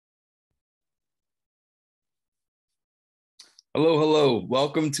Hello, hello.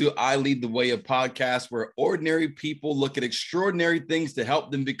 Welcome to I Lead the Way, a podcast where ordinary people look at extraordinary things to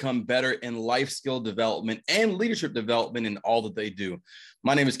help them become better in life skill development and leadership development in all that they do.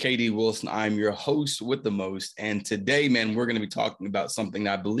 My name is KD Wilson. I'm your host with the most. And today, man, we're going to be talking about something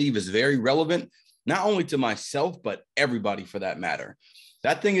that I believe is very relevant, not only to myself, but everybody for that matter.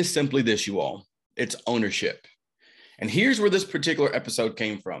 That thing is simply this, you all. It's ownership. And here's where this particular episode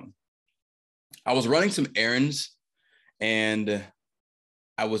came from. I was running some errands and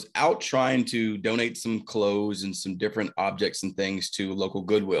I was out trying to donate some clothes and some different objects and things to local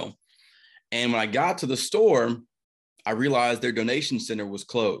Goodwill. And when I got to the store, I realized their donation center was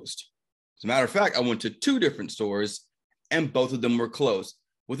closed. As a matter of fact, I went to two different stores and both of them were closed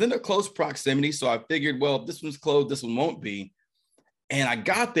within a close proximity. So I figured, well, if this one's closed, this one won't be. And I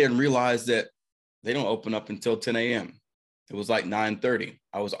got there and realized that they don't open up until 10 a.m. It was like 9:30.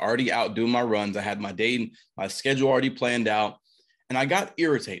 I was already out doing my runs. I had my day, my schedule already planned out, and I got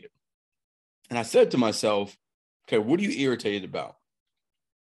irritated. And I said to myself, okay, what are you irritated about?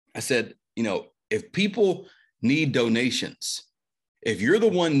 I said, if people need donations, if you're the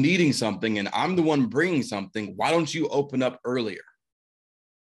one needing something and I'm the one bringing something, why don't you open up earlier?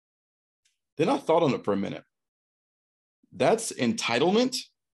 Then I thought on it for a minute. That's entitlement.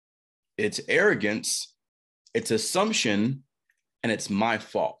 It's arrogance. It's assumption, and it's my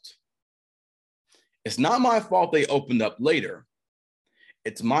fault. It's not my fault they opened up later.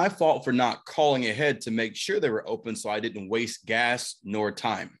 It's my fault for not calling ahead to make sure they were open so I didn't waste gas nor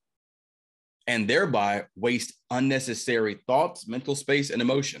time, and thereby waste unnecessary thoughts, mental space, and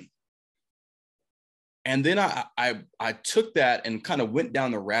emotion. And then I took that and kind of went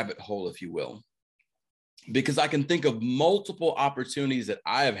down the rabbit hole, if you will, because I can think of multiple opportunities that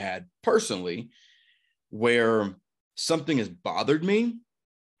I have had personally where something has bothered me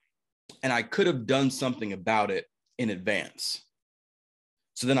and I could have done something about it in advance.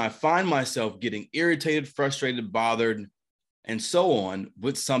 So then I find myself getting irritated, frustrated, bothered, and so on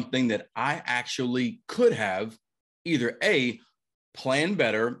with something that I actually could have either A, planned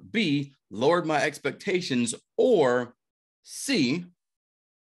better, B, lowered my expectations, or C,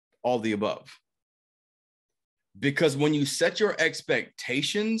 all the above. Because when you set your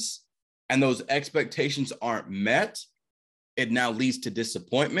expectations and those expectations aren't met, it now leads to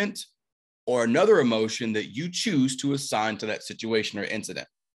disappointment or another emotion that you choose to assign to that situation or incident.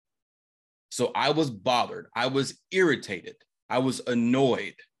 So I was bothered. I was irritated. I was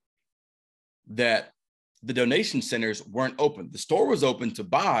annoyed that the donation centers weren't open. The store was open to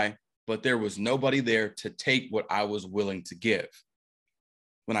buy, but there was nobody there to take what I was willing to give.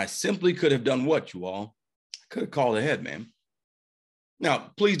 When I simply could have done what, you all? I could have called ahead, man.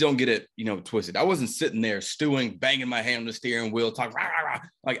 Now, please don't get it, twisted. I wasn't sitting there stewing, banging my hand on the steering wheel, talking, rah, rah, rah,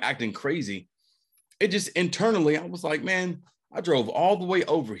 like acting crazy. It just internally, I was like, man, I drove all the way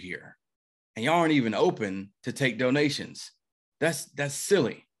over here and y'all aren't even open to take donations. That's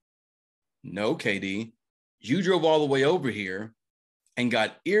silly. No, KD, you drove all the way over here and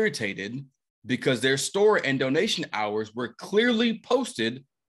got irritated because their store and donation hours were clearly posted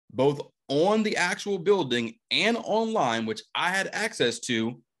both on the actual building and online, which I had access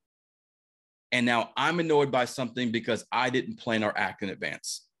to. And now I'm annoyed by something because I didn't plan or act in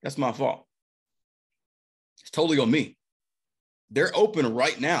advance. That's my fault. It's totally on me. They're open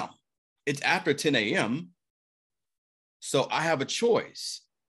right now. It's after 10 a.m. So I have a choice.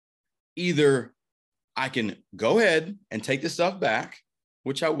 Either I can go ahead and take the stuff back,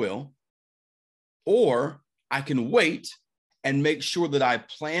 which I will, or I can wait and make sure that I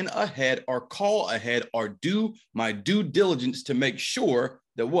plan ahead or call ahead or do my due diligence to make sure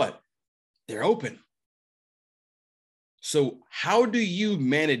that what? They're open. So how do you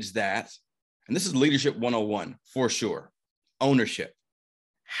manage that? And this is leadership 101 for sure. Ownership.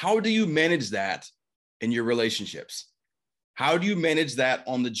 How do you manage that in your relationships? How do you manage that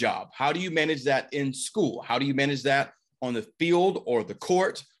on the job? How do you manage that in school? How do you manage that on the field or the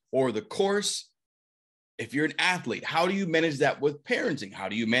court or the course? If you're an athlete, how do you manage that with parenting? How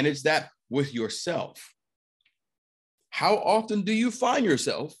do you manage that with yourself? How often do you find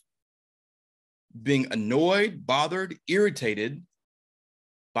yourself being annoyed, bothered, irritated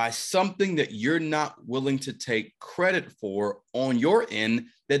by something that you're not willing to take credit for on your end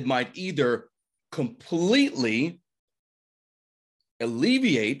that might either completely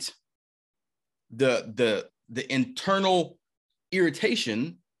alleviate the internal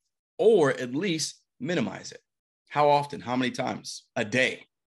irritation or at least minimize it? How often? How many times? A day.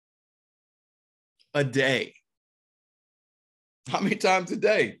 A day. How many times a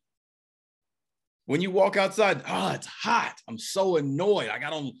day? When you walk outside, oh, it's hot. I'm so annoyed. I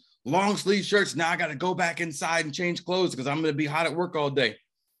got on long sleeve shirts. Now I got to go back inside and change clothes because I'm going to be hot at work all day.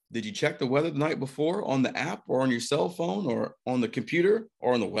 Did you check the weather the night before on the app or on your cell phone or on the computer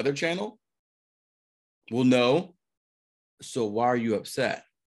or on the Weather Channel? Well, no. So why are you upset?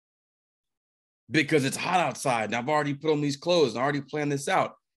 Because it's hot outside and I've already put on these clothes and I already planned this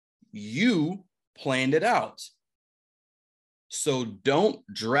out. You planned it out. So don't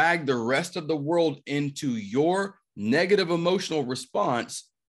drag the rest of the world into your negative emotional response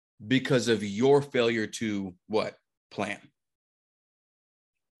because of your failure to what? Plan.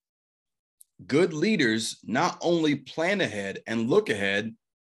 Good leaders not only plan ahead and look ahead,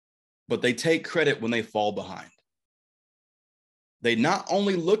 but they take credit when they fall behind. They not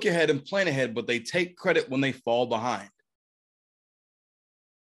only look ahead and plan ahead, but they take credit when they fall behind.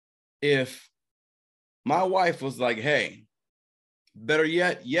 If my wife was like, hey, better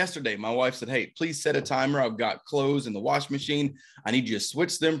yet, yesterday, my wife said, hey, please set a timer. I've got clothes in the washing machine. I need you to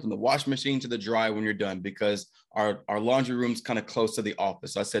switch them from the washing machine to the dryer when you're done because our laundry room's kind of close to the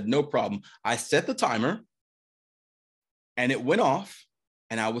office. So I said, no problem. I set the timer and it went off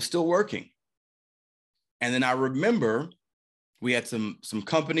and I was still working. And then I remember we had some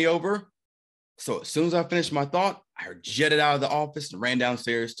company over. So as soon as I finished my thought, I jetted out of the office and ran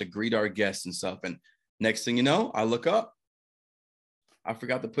downstairs to greet our guests and stuff. And next thing you know, I look up, I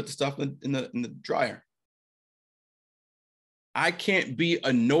forgot to put the stuff in the dryer. I can't be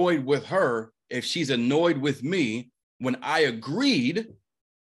annoyed with her if she's annoyed with me when I agreed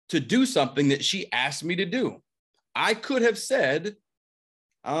to do something that she asked me to do. I could have said,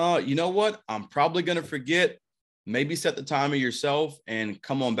 you know what? I'm probably going to forget. Maybe set the timer yourself and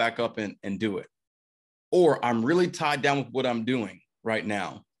come on back up and do it. Or I'm really tied down with what I'm doing right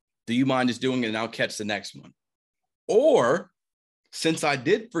now. Do you mind just doing it and I'll catch the next one? Or since I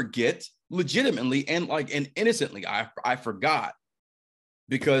did forget legitimately and innocently, I forgot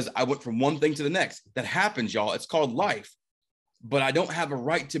because I went from one thing to the next. That happens, y'all. It's called life. But I don't have a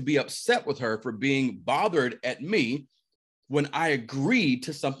right to be upset with her for being bothered at me when I agreed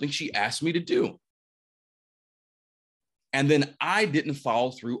to something she asked me to do. And then I didn't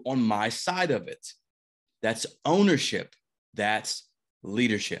follow through on my side of it. That's ownership. That's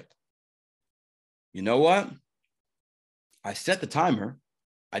leadership. You know what? I set the timer.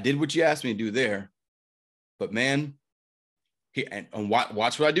 I did what you asked me to do there. But man, and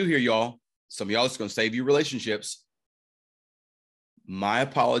watch what I do here, y'all. Some of y'all is going to save you relationships. My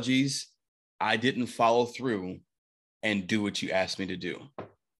apologies. I didn't follow through and do what you asked me to do.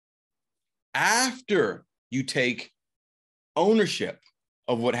 After you take ownership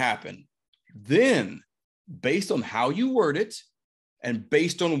of what happened, then based on how you word it and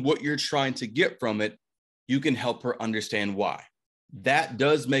based on what you're trying to get from it, you can help her understand why. That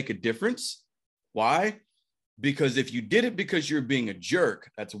does make a difference. Why? Because if you did it because you're being a jerk,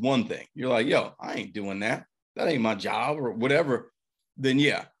 that's one thing. You're like, yo, I ain't doing that. That ain't my job or whatever. Then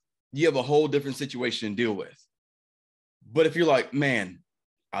yeah, you have a whole different situation to deal with. But if you're like, man,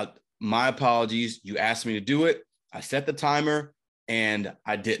 my apologies. You asked me to do it. I set the timer and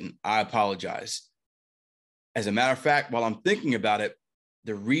I didn't. I apologize. As a matter of fact, while I'm thinking about it,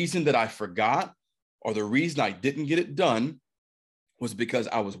 the reason that I forgot or the reason I didn't get it done was because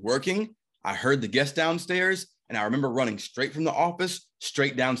I was working. I heard the guests downstairs and I remember running straight from the office,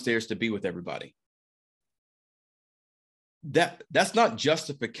 straight downstairs to be with everybody. That's not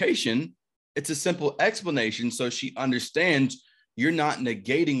justification. It's a simple explanation so she understands you're not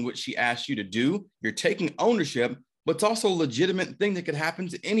negating what she asked you to do. You're taking ownership, but it's also a legitimate thing that could happen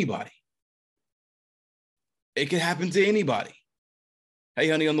to anybody. It could happen to anybody. Hey,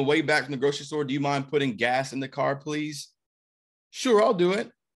 honey, on the way back from the grocery store, do you mind putting gas in the car, please? Sure, I'll do it.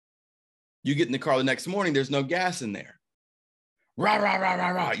 You get in the car the next morning, there's no gas in there. Rah, rah, rah, rah,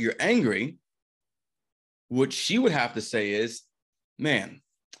 rah. You're angry. What she would have to say is, man,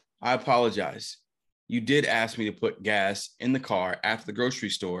 I apologize. You did ask me to put gas in the car after the grocery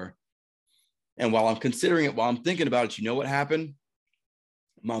store. And while I'm considering it, while I'm thinking about it, you know what happened?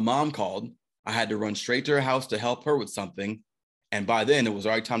 My mom called. I had to run straight to her house to help her with something. And by then it was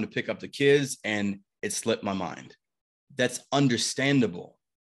already time to pick up the kids and it slipped my mind. That's understandable.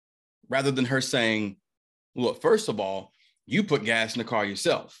 Rather than her saying, look, first of all, you put gas in the car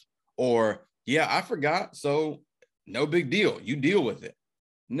yourself. Or, yeah, I forgot. So no big deal. You deal with it.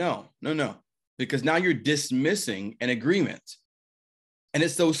 No. Because now you're dismissing an agreement. And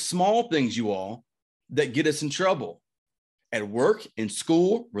it's those small things, you all, that get us in trouble. At work, in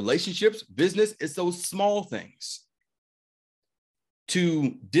school, relationships, business, it's those small things.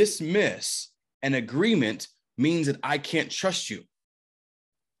 To dismiss an agreement means that I can't trust you.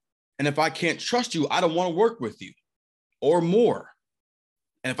 And if I can't trust you, I don't want to work with you or more.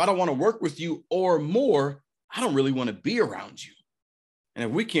 And if I don't want to work with you or more, I don't really want to be around you. And if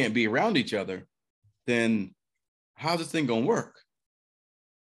we can't be around each other, then how's this thing going to work?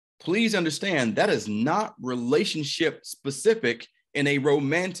 Please understand that is not relationship specific in a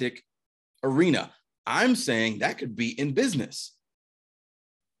romantic arena. I'm saying that could be in business.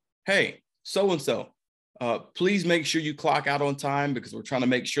 Hey, so-and-so, please make sure you clock out on time because we're trying to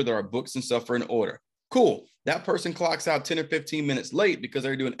make sure that our books and stuff are in order. Cool. That person clocks out 10 or 15 minutes late because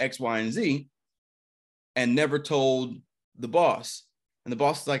they're doing X, Y, and Z and never told the boss. And the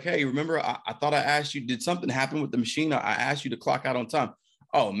boss is like, hey, remember, I thought I asked you, did something happen with the machine? I asked you to clock out on time.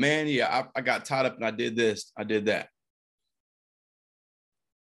 Oh, man, yeah, I got tied up and I did this, I did that.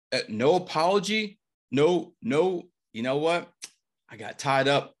 No apology, no, you know what? I got tied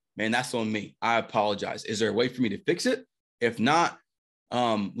up. Man, that's on me. I apologize. Is there a way for me to fix it? If not,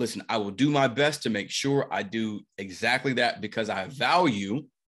 listen, I will do my best to make sure I do exactly that because I value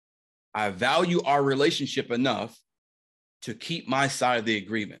our relationship enough to keep my side of the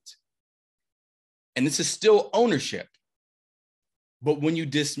agreement. And this is still ownership. But when you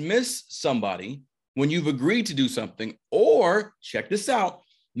dismiss somebody, when you've agreed to do something, or check this out,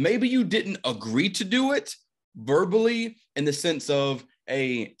 maybe you didn't agree to do it verbally in the sense of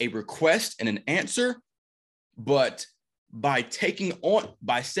a request and an answer, but by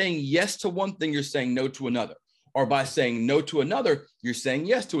saying yes to one thing, you're saying no to another, or by saying no to another, you're saying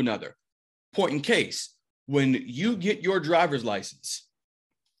yes to another. Point in case, when you get your driver's license,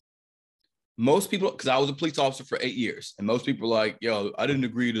 most people, because I was a police officer for 8 years, and most people are like, yo, I didn't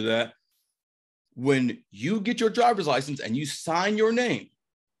agree to that. When you get your driver's license and you sign your name,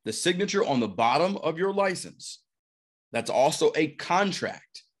 the signature on the bottom of your license, that's also a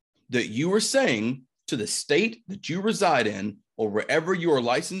contract that you are saying to the state that you reside in or wherever your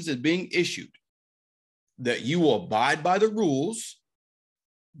license is being issued, that you will abide by the rules,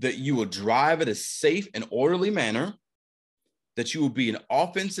 that you will drive at a safe and orderly manner, that you will be an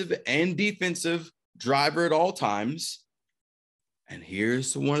offensive and defensive driver at all times. And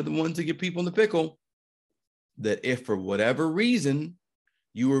here's one of the ones that get people in the pickle, that if for whatever reason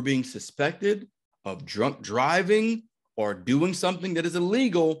you are being suspected of drunk driving or doing something that is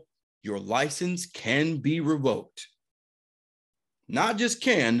illegal, your license can be revoked. Not just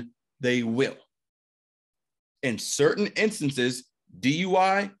can, they will. In certain instances,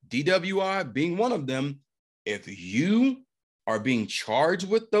 DUI, DWI being one of them, if you are being charged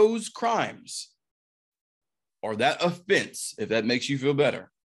with those crimes or that offense, if that makes you feel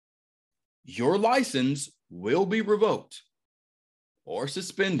better, your license will be revoked or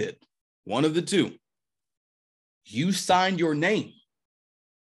suspended, one of the two. You signed your name.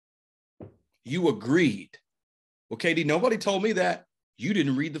 You agreed. Well, Katie, nobody told me that. You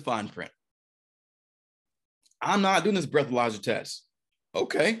didn't read the fine print. I'm not doing this breathalyzer test.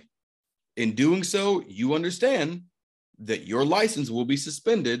 Okay. In doing so, you understand that your license will be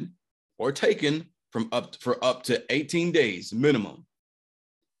suspended or taken for up to 18 days minimum.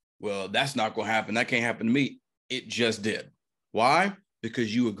 Well, that's not going to happen. That can't happen to me. It just did. Why?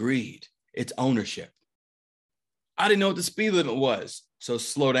 Because you agreed. It's ownership. I didn't know what the speed limit was, so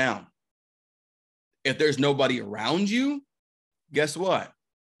slow down. If there's nobody around you, guess what?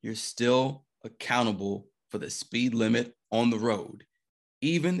 You're still accountable for the speed limit on the road,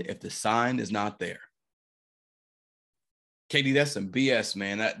 even if the sign is not there. Katie, that's some BS,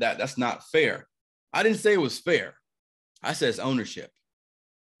 man. That's not fair. I didn't say it was fair. I said it's ownership.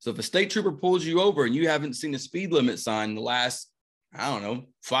 So if a state trooper pulls you over and you haven't seen the speed limit sign in the last,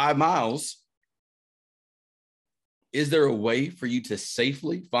 5 miles, is there a way for you to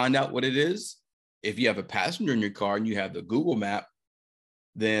safely find out what it is? If you have a passenger in your car and you have the Google map,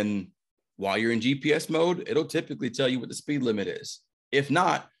 then while you're in GPS mode, it'll typically tell you what the speed limit is. If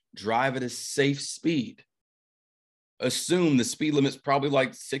not, drive at a safe speed. Assume the speed limit's probably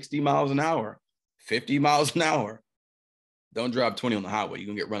like 60 miles an hour, 50 miles an hour. Don't drive 20 on the highway. You're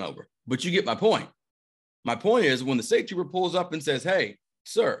going to get run over. But you get my point. My point is when the state trooper pulls up and says, hey,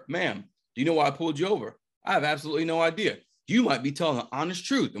 sir, ma'am, do you know why I pulled you over? I have absolutely no idea. You might be telling the honest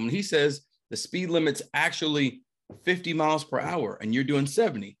truth. And when he says the speed limit's actually 50 miles per hour and you're doing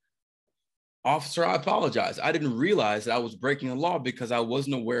 70, officer, I apologize. I didn't realize that I was breaking the law because I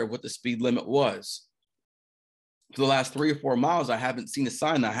wasn't aware of what the speed limit was. For the last 3 or 4 miles, I haven't seen a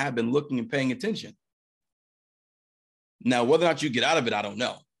sign. I have been looking and paying attention. Now, whether or not you get out of it, I don't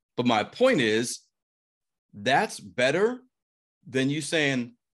know. But my point is, that's better than you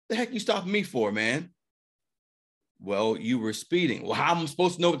saying, the heck you stopping me for, man? Well, you were speeding. Well, how am I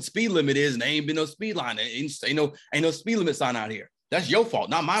supposed to know what the speed limit is? And there ain't been no speed line. Ain't no speed limit sign out here. That's your fault,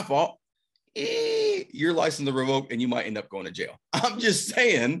 not my fault. Your license is revoked and you might end up going to jail. I'm just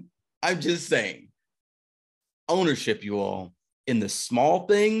saying. Ownership, you all, in the small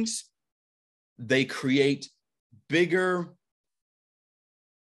things, they create bigger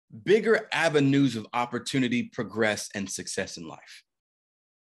avenues of opportunity, progress, and success in life,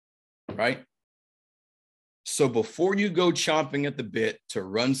 right? So before you go chomping at the bit to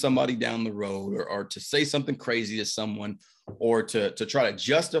run somebody down the road or to say something crazy to someone or to try to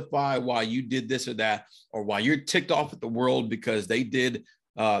justify why you did this or that, or why you're ticked off at the world because they did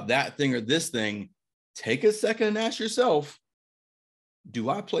that thing or this thing, take a second and ask yourself, do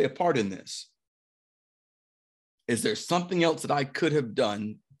I play a part in this? Is there something else that I could have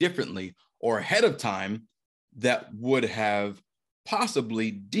done differently or ahead of time that would have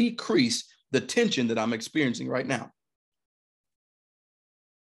possibly decreased the tension that I'm experiencing right now?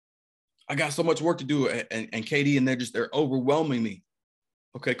 I got so much work to do, and Katie, and they're overwhelming me.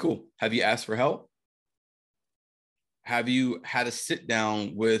 Okay, cool. Have you asked for help? Have you had a sit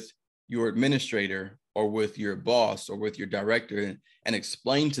down with your administrator or with your boss or with your director and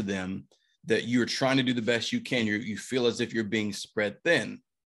explain to them that you're trying to do the best you can? You feel as if you're being spread thin.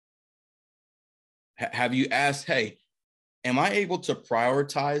 Have you asked, hey, am I able to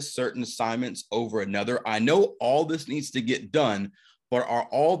prioritize certain assignments over another? I know all this needs to get done, but are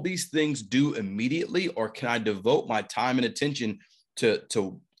all these things due immediately, or can I devote my time and attention to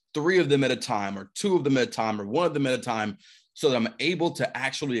 3 of them at a time, or 2 of them at a time, or 1 of them at a time, so that I'm able to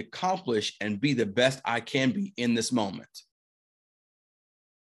actually accomplish and be the best I can be in this moment?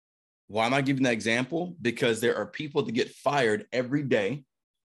 Why am I giving that example? Because there are people that get fired every day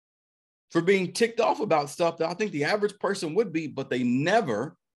for being ticked off about stuff that I think the average person would be, but they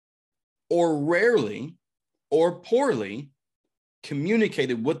never or rarely or poorly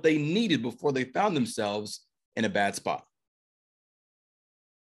communicated what they needed before they found themselves in a bad spot.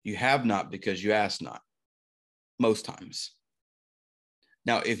 You have not because you asked not, most times.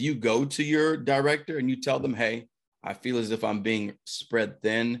 Now, if you go to your director and you tell them, hey, I feel as if I'm being spread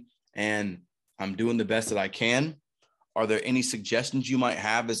thin and I'm doing the best that I can, are there any suggestions you might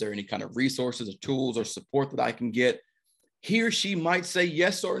have? Is there any kind of resources or tools or support that I can get? He or she might say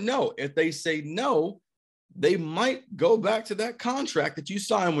yes or no. If they say no, they might go back to that contract that you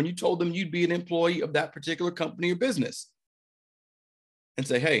signed when you told them you'd be an employee of that particular company or business and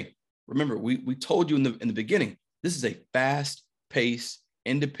say, hey, remember, we told you in the beginning, this is a fast-paced,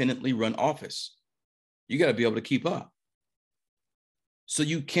 independently run office. You got to be able to keep up. So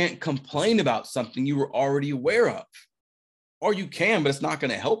you can't complain about something you were already aware of. Or you can, but it's not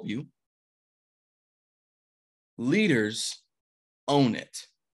going to help you. Leaders own it.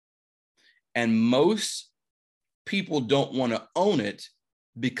 And most people don't want to own it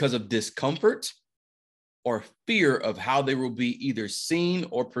because of discomfort or fear of how they will be either seen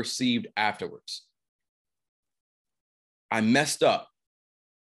or perceived afterwards. I messed up,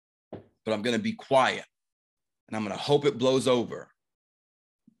 but I'm going to be quiet and I'm going to hope it blows over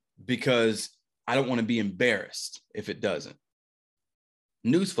because I don't want to be embarrassed if it doesn't.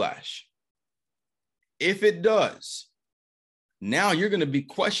 Newsflash. If it does, now you're going to be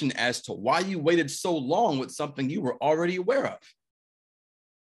questioned as to why you waited so long with something you were already aware of.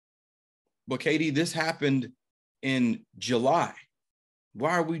 But Katie, this happened in July.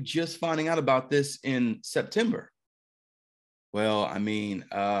 Why are we just finding out about this in September? Well, I mean,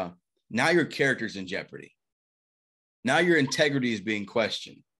 now your character's in jeopardy. Now your integrity is being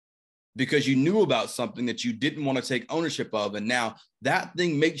questioned because you knew about something that you didn't want to take ownership of. And now that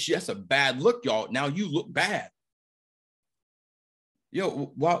thing makes you, that's a bad look, y'all. Now you look bad.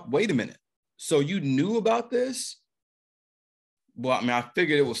 Yo, wait a minute. So you knew about this? Well, I mean, I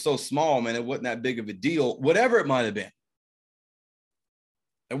figured it was so small, man. It wasn't that big of a deal. Whatever it might have been.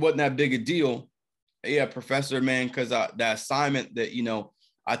 It wasn't that big a deal. Yeah, professor, man, because that assignment that,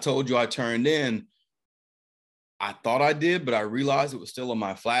 I told you I turned in, I thought I did, but I realized it was still on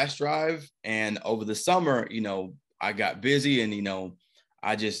my flash drive. And over the summer, I got busy and,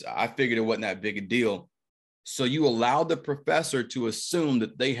 I figured it wasn't that big a deal. So you allowed the professor to assume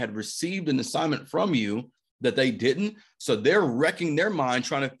that they had received an assignment from you that they didn't. So they're wrecking their mind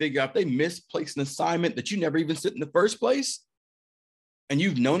trying to figure out if they misplaced an assignment that you never even sent in the first place. And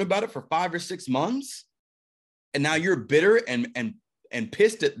you've known about it for 5 or 6 months. And now you're bitter and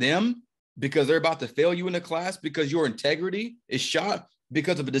pissed at them because they're about to fail you in the class because your integrity is shot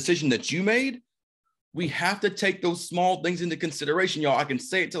because of a decision that you made. We have to take those small things into consideration, y'all. I can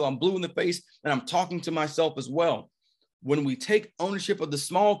say it till I'm blue in the face and I'm talking to myself as well. When we take ownership of the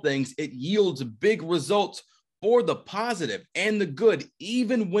small things, it yields big results for the positive and the good,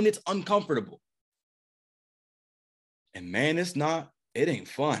 even when it's uncomfortable. And man, it ain't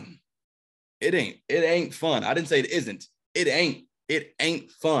fun. It ain't fun. I didn't say it isn't. It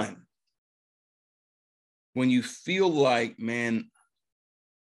ain't fun. When you feel like, man,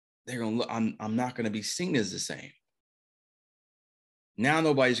 they're gonna look, I'm not gonna be seen as the same. Now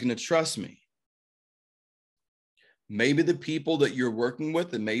nobody's gonna trust me. Maybe the people that you're working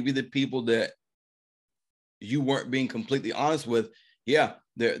with, and maybe the people that you weren't being completely honest with, yeah,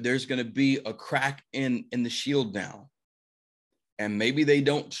 there's gonna be a crack in the shield now. And maybe they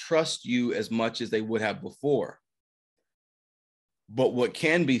don't trust you as much as they would have before. But what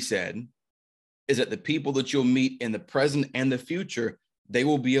can be said is that the people that you'll meet in the present and the future, they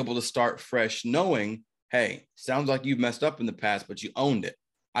will be able to start fresh knowing, hey, sounds like you've messed up in the past, but you owned it.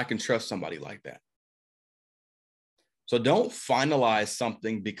 I can trust somebody like that. So don't finalize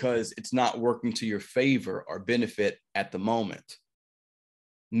something because it's not working to your favor or benefit at the moment.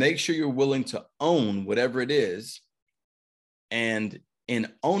 Make sure you're willing to own whatever it is. And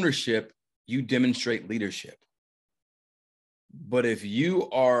in ownership, you demonstrate leadership. But if you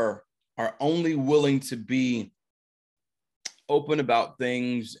are only willing to be open about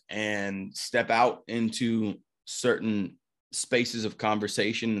things and step out into certain spaces of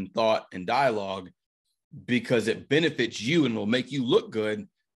conversation and thought and dialogue because it benefits you and will make you look good,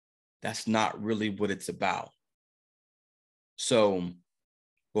 that's not really what it's about. So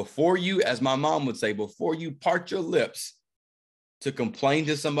before you, as my mom would say, before you part your lips to complain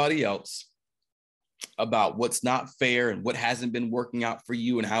to somebody else about what's not fair and what hasn't been working out for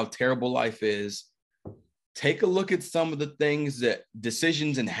you and how terrible life is, take a look at some of the things that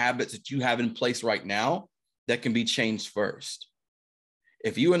decisions and habits that you have in place right now that can be changed first.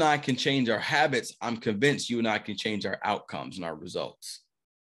 If you and I can change our habits, I'm convinced you and I can change our outcomes and our results.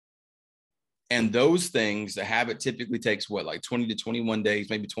 And those things, the habit typically takes what, like 20 to 21 days,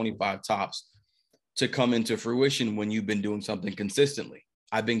 maybe 25 tops to come into fruition when you've been doing something consistently.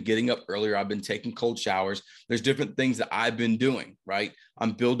 I've been getting up earlier. I've been taking cold showers. There's different things that I've been doing, right?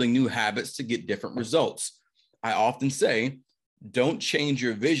 I'm building new habits to get different results. I often say, don't change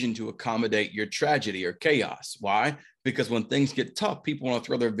your vision to accommodate your tragedy or chaos. Why? Because when things get tough, people want to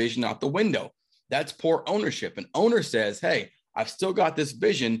throw their vision out the window. That's poor ownership. An owner says, hey, I've still got this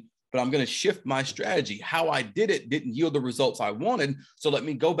vision, but I'm going to shift my strategy. How I did it didn't yield the results I wanted. So let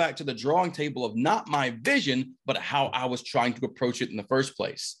me go back to the drawing table of not my vision, but how I was trying to approach it in the first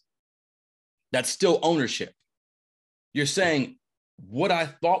place. That's still ownership. You're saying what I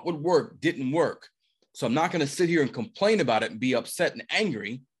thought would work didn't work. So I'm not going to sit here and complain about it and be upset and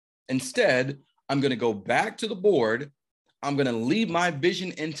angry. Instead, I'm going to go back to the board. I'm going to leave my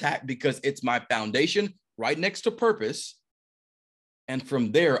vision intact because it's my foundation right next to purpose. And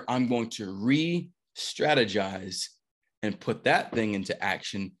from there, I'm going to re-strategize and put that thing into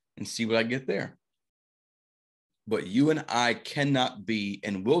action and see what I get there. But you and I cannot be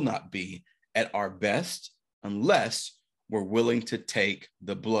and will not be at our best unless we're willing to take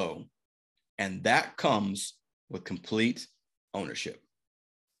the blow. And that comes with complete ownership.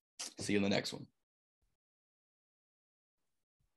 See you in the next one.